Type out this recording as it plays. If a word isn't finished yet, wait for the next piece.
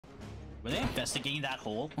Were they investigating that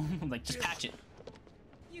hole? Like, just patch it.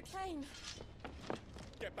 You came.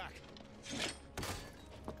 Get back.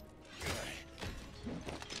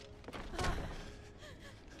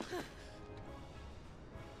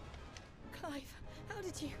 Clive, how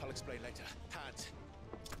did you? I'll explain later. Hands.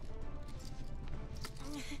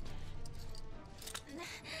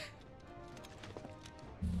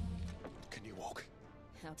 Can you walk?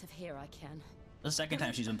 Out of here I can. The second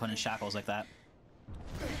time she's been put in shackles like that.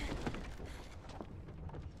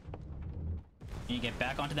 Can you get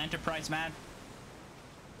back onto the Enterprise, man?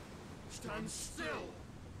 Stand still!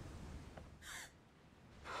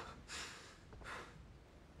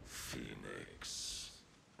 Phoenix.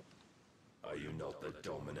 Are you not the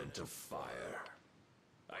dominant of fire?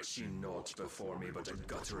 I see naught before me but a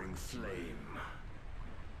guttering flame.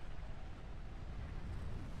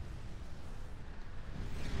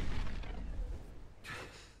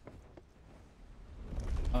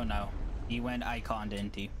 Oh no. He went icon,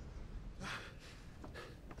 didn't he?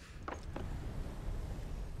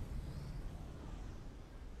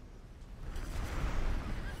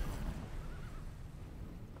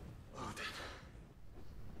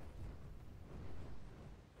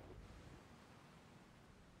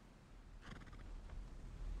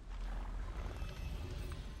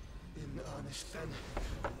 In earnest then.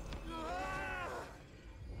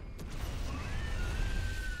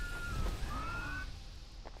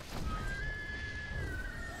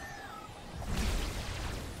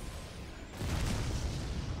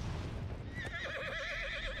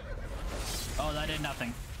 Oh, that did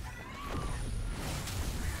nothing.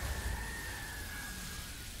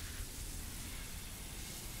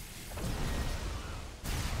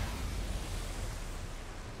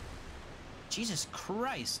 Jesus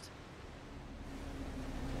Christ.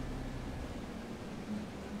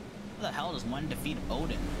 How the hell does one defeat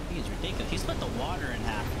Odin? He is ridiculous. He split the water in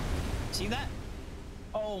half. See that?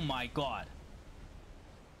 Oh my god.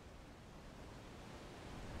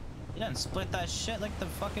 He doesn't split that shit like the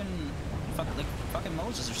fucking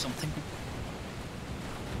Moses or something.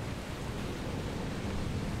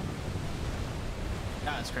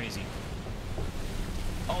 That's crazy.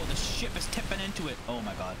 Oh, the ship is tipping into it. Oh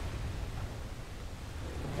my god.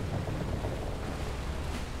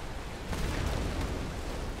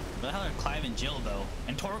 Where the hell are Clive and Jill though?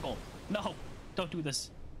 And Torgal? No! Don't do this.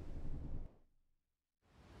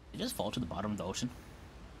 Did it just fall to the bottom of the ocean?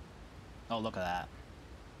 Oh, look at that.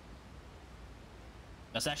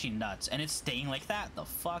 That's actually nuts. And it's staying like that? The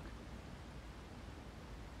fuck?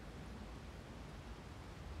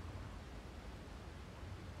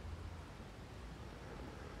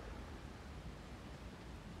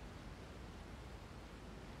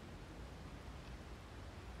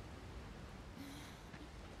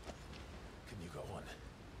 Can you go on?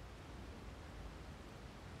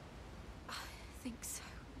 I think so.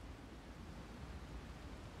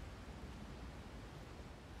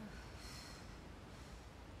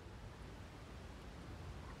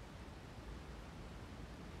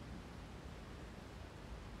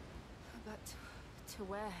 But to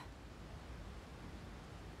where?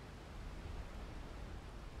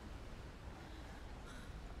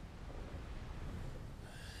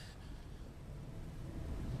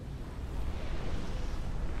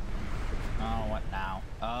 Oh, what now?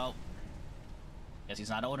 Oh. Guess he's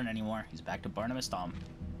not Odin anymore. He's back to Barnabas Tom.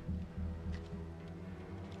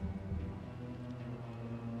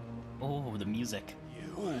 Oh, the music.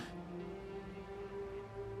 You. Ooh.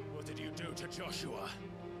 What did you do to Joshua?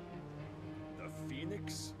 The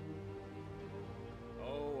Phoenix?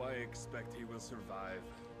 Oh, I expect he will survive.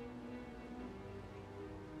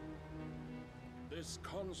 This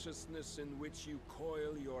consciousness in which you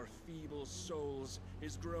coil your feeble souls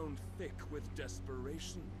is grown thick with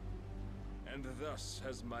desperation, and thus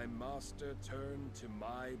has my master turned to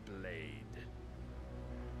my blade.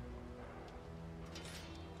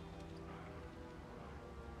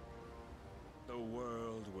 The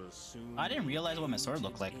world will soon. I didn't realize what my sword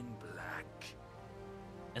looked like. In black.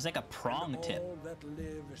 It's like a prong And tip. all that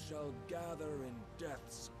live shall gather in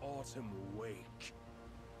death's autumn wake.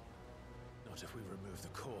 Not if we remove the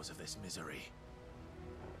cause of this misery.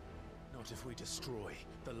 Not if we destroy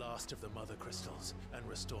the last of the mother crystals and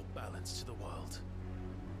restore balance to the world.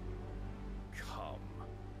 Come.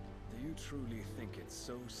 Do you truly think it's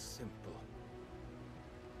so simple?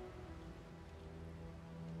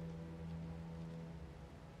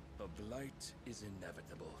 The Blight is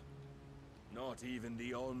inevitable. Not even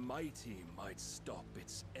the Almighty might stop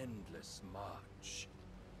its endless march.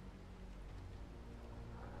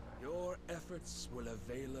 Your efforts will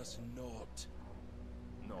avail us naught.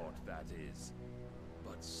 Naught, that is,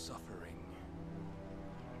 but suffering.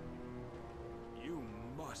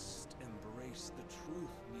 must embrace the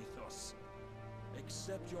truth, Mythos.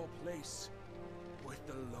 Accept your place with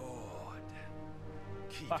the Lord.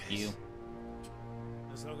 Keep Fuck it. you.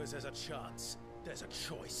 As long as there's a chance, there's a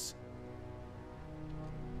choice.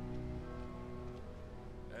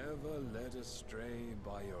 Ever led astray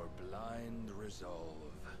by your blind resolve.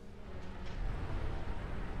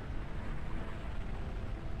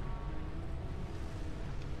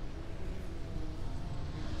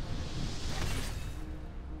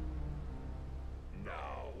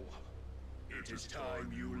 Now, it is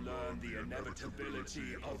time you learn the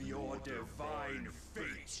inevitability of your divine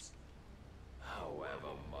fate,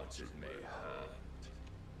 however much it may hurt.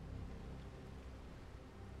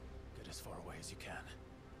 Get as far away as you can.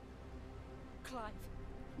 Clive,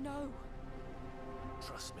 no.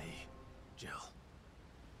 Trust me, Jill.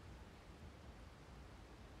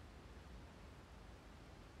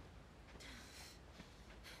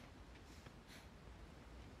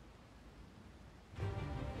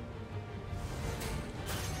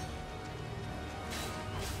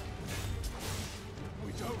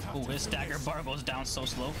 We don't have Ooh, to his do stagger this. bar goes down so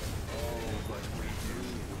slow. Oh, but we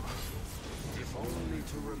do. If only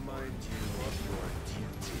to remind you of your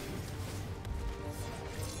duty.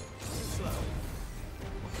 Slow.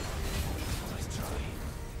 Nice try.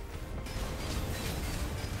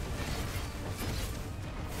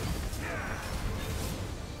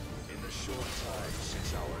 In the short time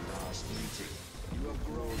since our last meeting, you have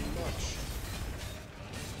grown much.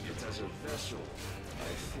 Yet as a vessel,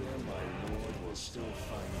 I fear my lord will still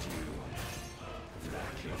find you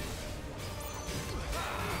lacking.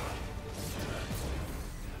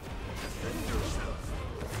 Defend yourself.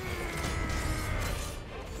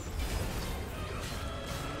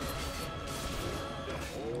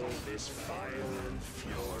 All this fire and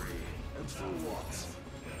fury, and for what?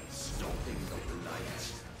 Stopping the Blight.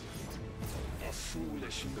 A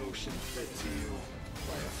foolish notion fed to you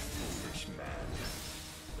by a foolish man.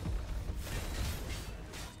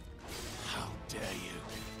 How dare you?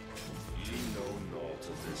 Ye know naught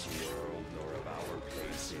of this world nor of our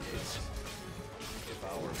place in it. If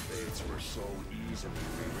our fates were so easily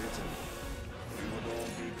rewritten, we would all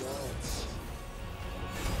be gods.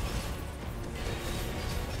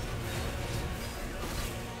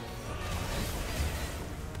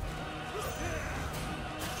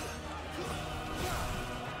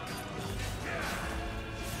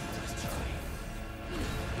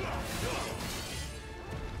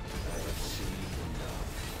 I have seen enough.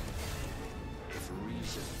 If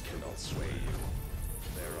reason cannot sway you,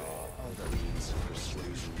 there are other means of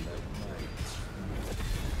persuasion that might.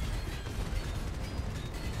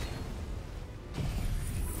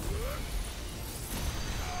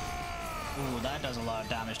 Ooh, that does a lot of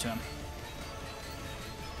damage to him.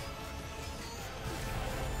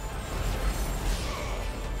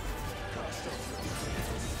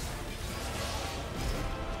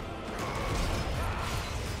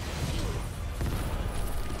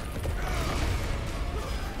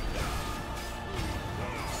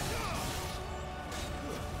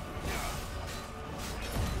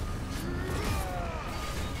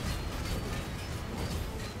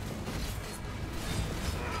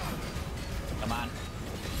 Come on.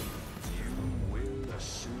 You will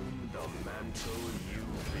assume the mantle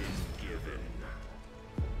you've been given.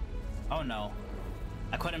 Oh no.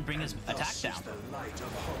 I couldn't bring his attack Thus down. is the light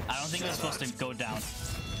of hope I don't think it was supposed to severed. go down.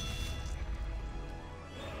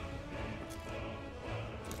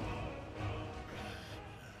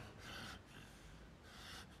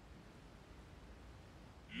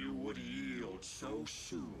 You would yield so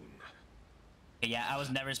soon. Yeah, I was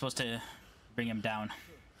never supposed to bring him down.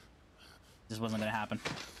 This wasn't gonna happen.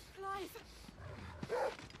 Clive!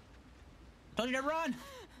 Told you to run!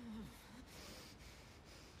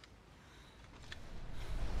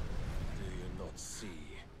 Do you not see?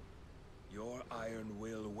 Your iron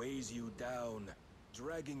will weighs you down,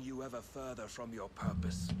 dragging you ever further from your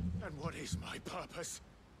purpose. And what is my purpose?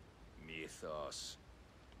 Mythos.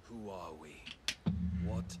 Who are we?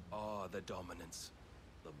 What are the dominants?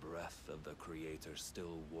 The breath of the Creator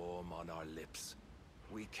still warm on our lips.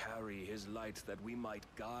 We carry his light that we might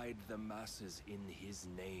guide the masses in his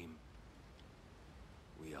name.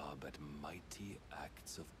 We are but mighty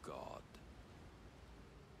acts of God.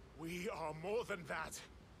 We are more than that.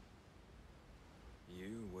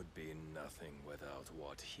 You would be nothing without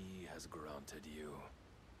what he has granted you.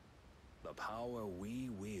 The power we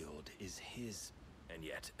wield is his, and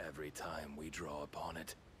yet every time we draw upon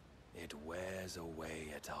it, it wears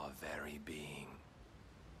away at our very being.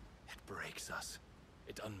 It breaks us.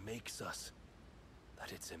 It unmakes us,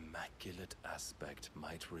 that its immaculate aspect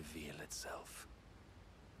might reveal itself.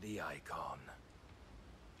 The icon.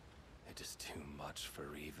 It is too much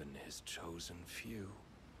for even his chosen few.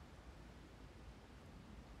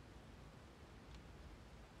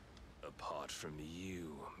 Apart from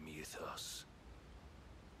you, Mythos,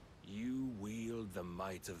 you wield the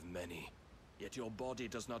might of many, yet your body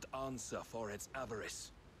does not answer for its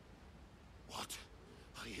avarice. What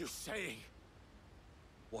are you saying?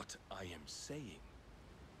 What I am saying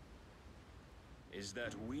is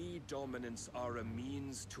that we dominants are a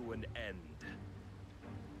means to an end.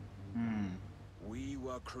 We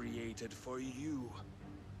were created for you,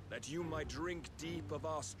 that you might drink deep of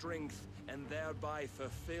our strength and thereby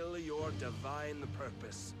fulfill your divine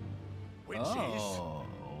purpose. Which is?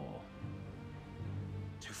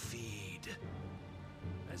 To feed.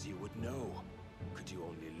 As you would know, could you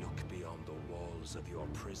only look beyond the walls of your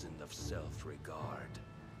prison of self-regard.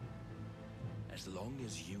 As long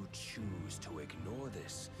as you choose to ignore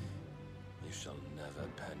this, you shall never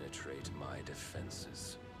penetrate my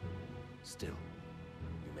defenses. Still,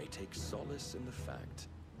 you may take solace in the fact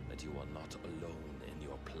that you are not alone in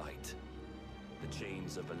your plight. The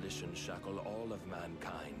chains of volition shackle all of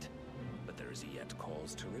mankind, but there is yet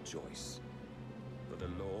cause to rejoice. For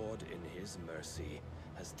the Lord, in his mercy,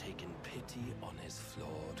 has taken pity on his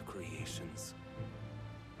flawed creations,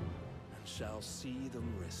 and shall see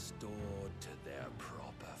them restored to their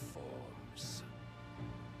proper forms.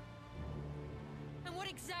 And what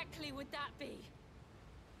exactly would that be?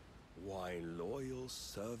 Why, loyal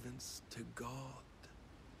servants to God.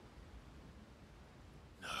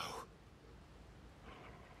 No.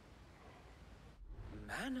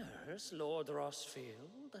 Manners, Lord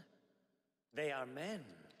Rosfield? They are men,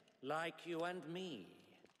 like you and me.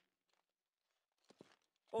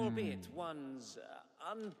 Albeit ones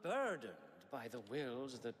unburdened by the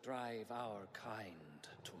wills that drive our kind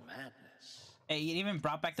to madness. Hey, it even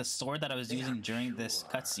brought back the sword that I was They using are during this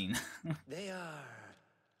pure. cutscene. They are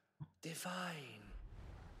divine.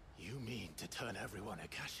 You mean to turn everyone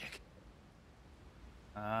Akashic?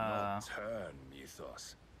 Not turn,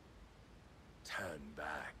 Mythos. Turn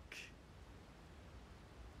back.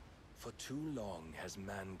 For too long has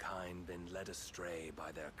mankind been led astray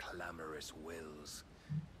by their clamorous wills.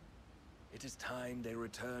 It is time they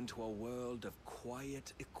return to a world of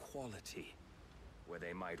quiet equality, where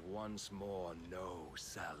they might once more know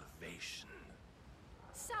salvation.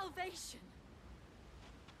 Salvation!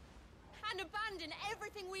 And abandon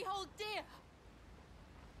everything we hold dear!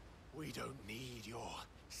 We don't need your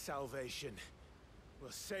salvation.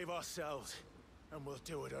 We'll save ourselves, and we'll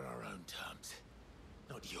do it on our own terms.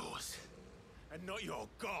 Not yours. And not your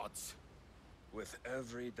gods! With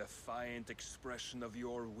every defiant expression of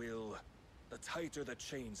your will, the tighter the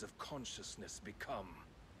chains of consciousness become.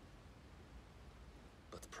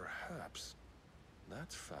 But perhaps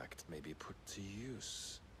that fact may be put to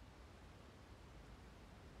use.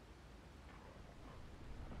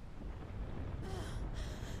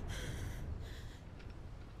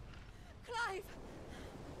 Clive!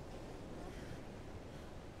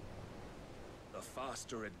 The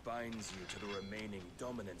faster it binds you to the remaining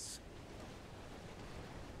dominance,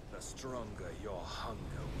 the stronger your hunger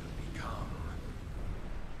will become.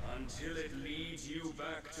 Until it leads you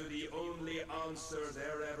back to the only answer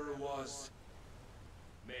there ever was.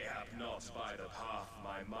 Mayhap not by the path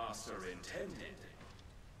my master intended,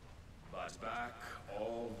 but back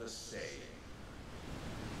all the same.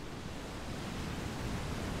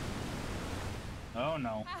 Oh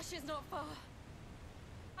no. Ash is not far.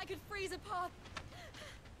 I could freeze a path.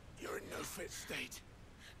 You're in no fit state.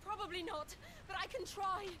 Probably not, but I can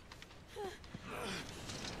try.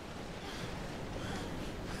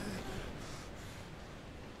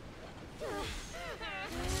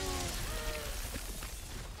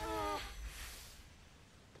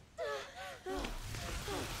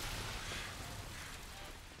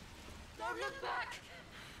 Don't look back!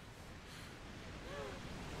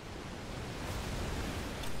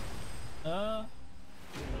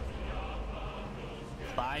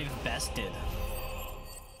 Clive bested.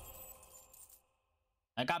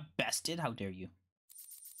 I got bested? How dare you?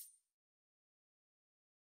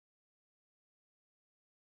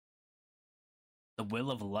 The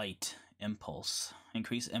Will of Light. Impulse.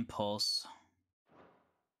 Increase impulse.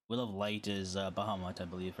 Will of Light is Bahamut, I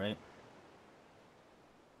believe, right?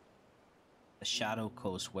 The Shadow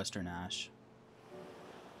Coast, Western Ash.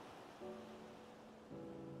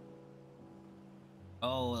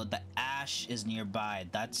 Oh, the ash is nearby.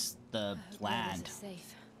 That's the land.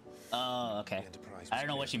 Safe. Oh, okay. I don't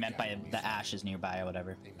know what she meant by the ash is nearby or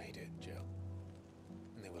whatever. They made it, Jill.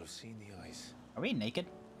 And they will have seen the ice Are we naked?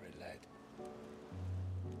 where it led.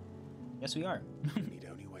 Yes, we are. We need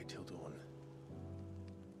only wait till dawn.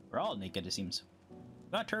 We're all naked, it seems.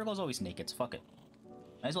 But Turgle's always naked, so fuck it.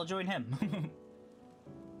 Might as well join him.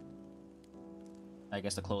 I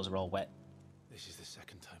guess the clothes are all wet. This is the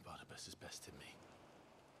second time Barnabas has bested me.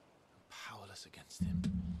 I'm powerless against him.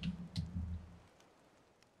 And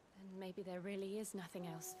maybe there really is nothing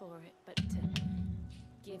else for it but to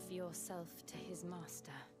give yourself to his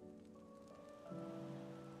master.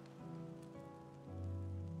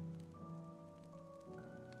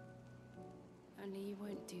 Only you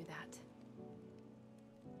won't do that.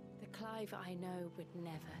 The Clive I know would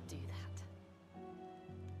never do that.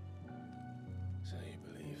 So you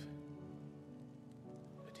believe?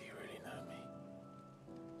 But do you really know me?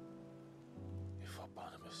 If what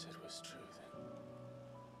Barnabas said was true, then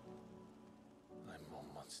I'm more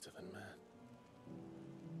monster than man.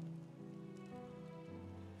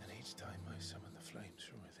 And each time I summon the flames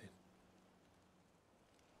from within,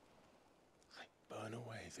 I burn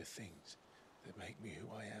away the things that make me who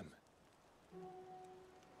I am.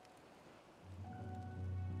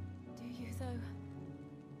 Do you, though?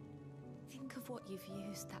 Think of what you've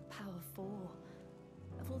used that power for.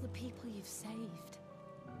 Of all the people you've saved.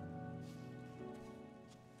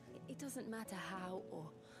 It doesn't matter how or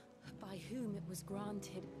by whom it was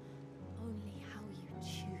granted, only how you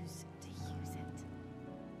choose to use it.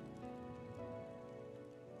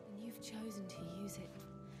 And you've chosen to use it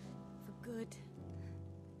for good,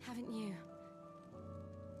 haven't you?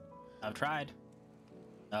 I've tried.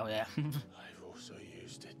 Oh yeah. I've also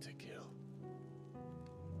used it to kill.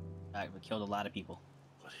 I've killed a lot of people.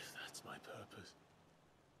 What if that's my purpose?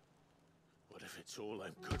 What if it's all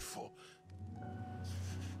I'm good for?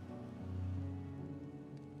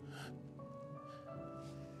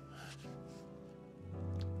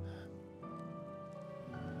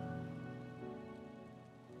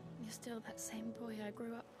 You're still that same boy I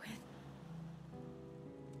grew up with.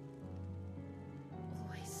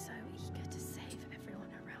 Always so eager to save everyone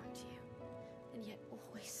around you, and yet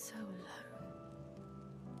always so alone.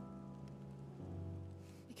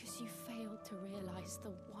 Because you failed to realize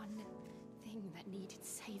the one thing that needed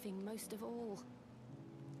saving most of all.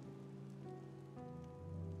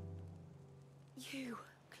 You,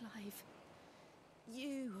 Clive.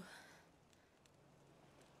 You.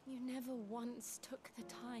 You never once took the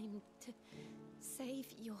time to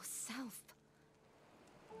save yourself.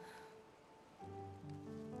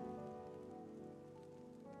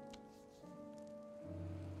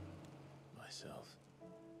 Myself.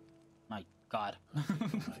 My God. I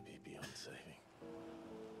might be beyond saving.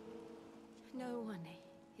 No one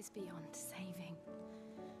is beyond saving,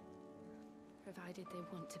 provided they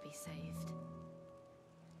want to be saved.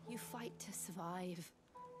 You fight to survive.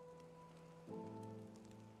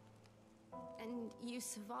 And you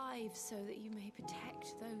survive so that you may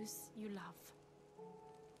protect those you love.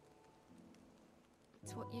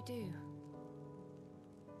 It's what you do.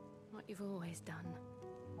 What you've always done.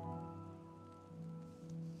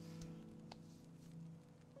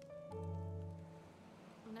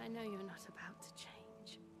 And I know you're not about to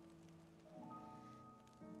change.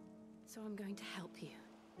 So I'm going to help you.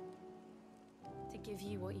 To give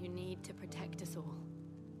you what you need to protect us all.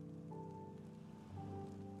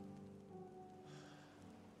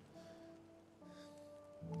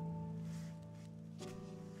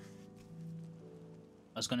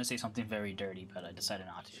 I was gonna say something very dirty, but I decided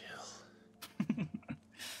not to. Jill.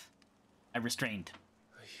 I restrained.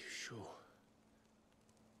 Are you sure?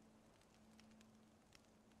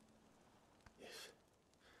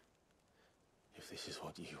 If this is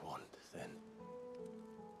what you want, then...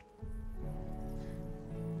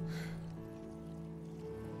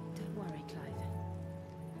 Don't worry, Clive.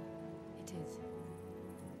 It is.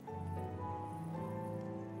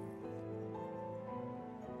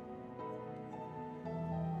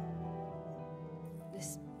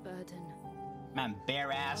 This burden. Man,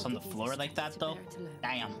 bare ass on the floor like that though?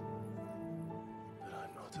 Damn. But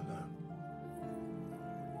I'm not alone.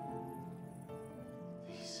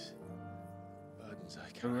 These burdens I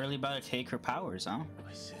We're carry. really about to take her powers, huh?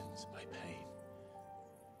 My sins, my pain,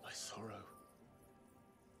 my sorrow.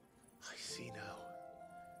 I see now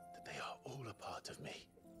that they are all a part of me.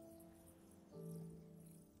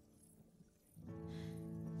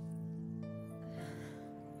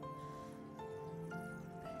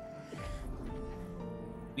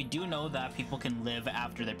 We do know that people can live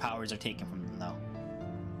after their powers are taken from them, though.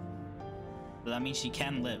 So that means she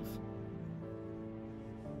can live.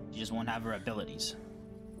 She just won't have her abilities.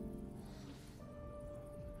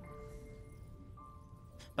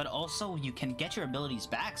 But also, you can get your abilities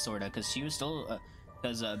back, sorta, because she was still...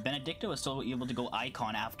 Because Benedicta was still able to go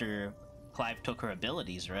Icon after Clive took her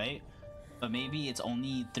abilities, right? But maybe it's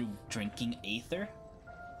only through drinking Aether?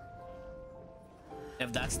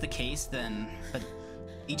 If that's the case, then but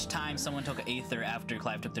each time someone took Aether after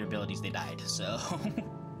Clive took their abilities, they died. So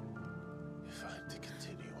If I'm to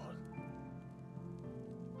continue on,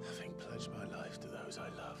 having pledged my life to those I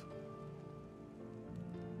love,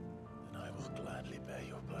 then I will gladly bear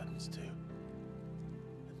your burdens too,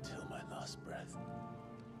 until my last breath.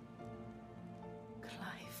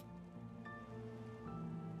 Clive.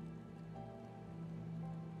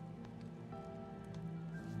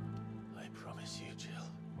 I promise you, Jill,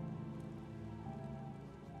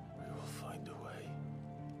 we will find a way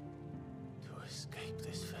to escape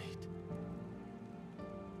this fate.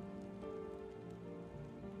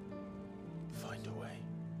 Find a way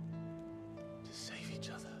to save each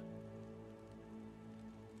other.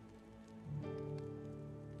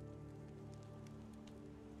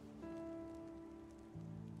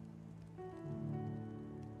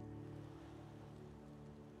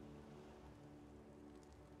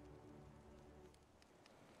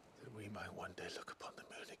 That we might one day look upon the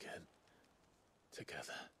moon again,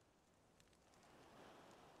 together.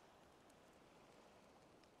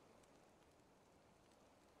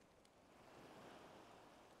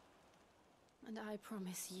 And I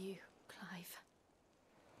promise you, Clive,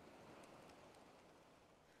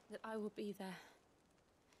 that I will be there,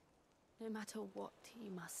 no matter what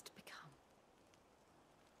you must become.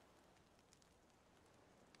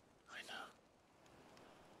 I know.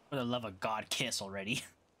 for the love of God, kiss already.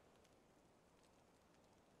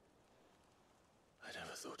 I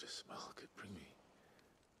never thought a smile could bring me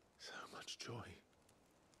so much joy.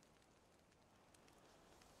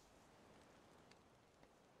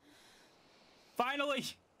 Finally!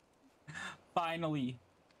 Finally.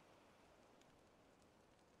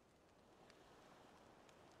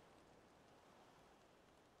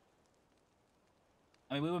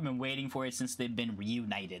 I mean, we've been waiting for it since they've been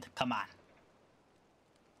reunited. Come on.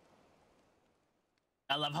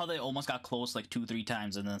 I love how they almost got close like 2-3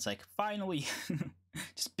 times and then it's like, finally.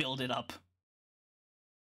 Just build it up.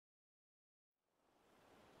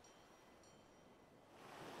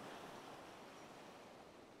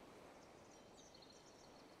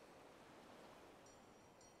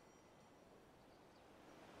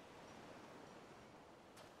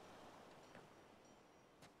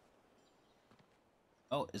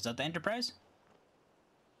 Oh, is that the Enterprise?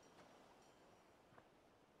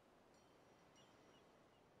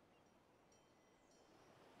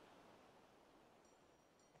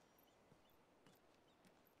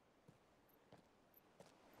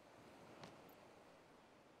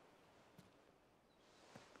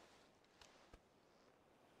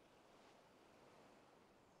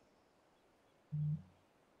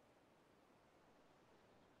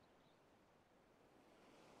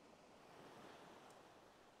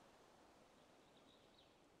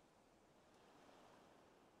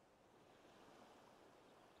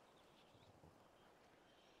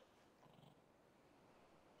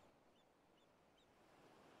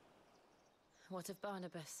 What of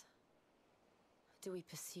Barnabas? Do we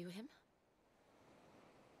pursue him?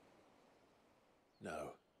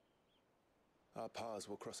 No. Our paths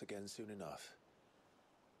will cross again soon enough.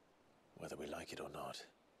 Whether we like it or not.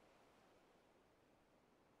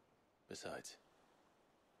 Besides,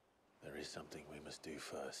 there is something we must do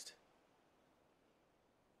first.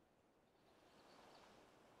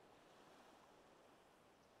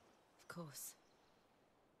 Of course.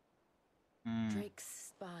 Mm.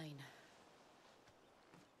 Drake's spine.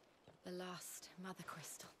 The last mother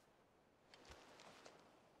crystal.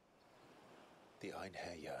 The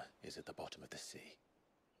Einherja is at the bottom of the sea.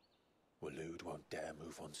 Waloed won't dare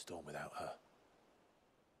move on Storm without her.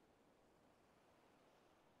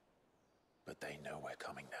 But they know we're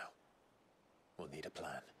coming now. We'll need a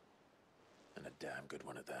plan. And a damn good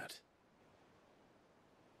one at that.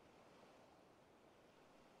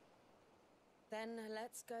 Then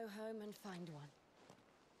let's go home and find one.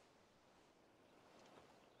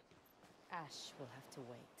 Ash will have to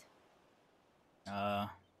wait.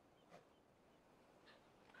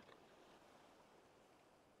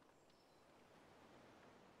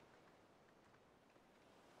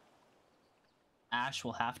 Ash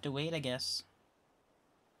will have to wait, I guess.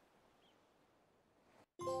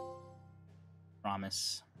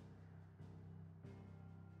 Promise.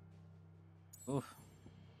 Oof.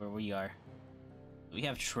 Where we are. We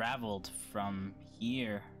have traveled from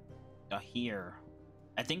here to here.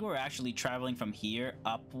 I think we're actually traveling from here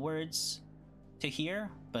upwards to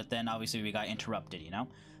here, but then obviously we got interrupted, you know?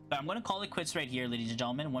 But I'm gonna call it quits right here, ladies and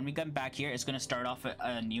gentlemen. When we come back here, it's gonna start off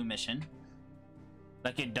a new mission.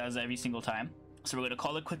 Like it does every single time. So we're gonna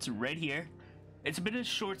call it quits right here. It's been a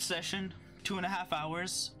short session, 2.5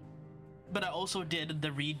 hours. But I also did the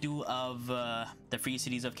redo of the Free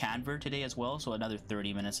Cities of Canver today as well, so another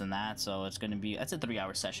 30 minutes in that. So it's gonna be, that's a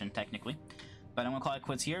 3-hour session technically. But I'm gonna call it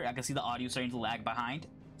quits here. I can see the audio starting to lag behind,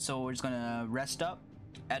 so we're just gonna rest up,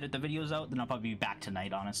 edit the videos out, then I'll probably be back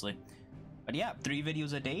tonight, honestly. But yeah, 3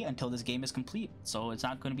 videos a day until this game is complete. So it's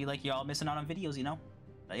not gonna be like y'all missing out on videos, you know.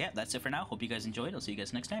 But yeah, that's it for now. Hope you guys enjoyed. I'll see you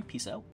guys next time. Peace out.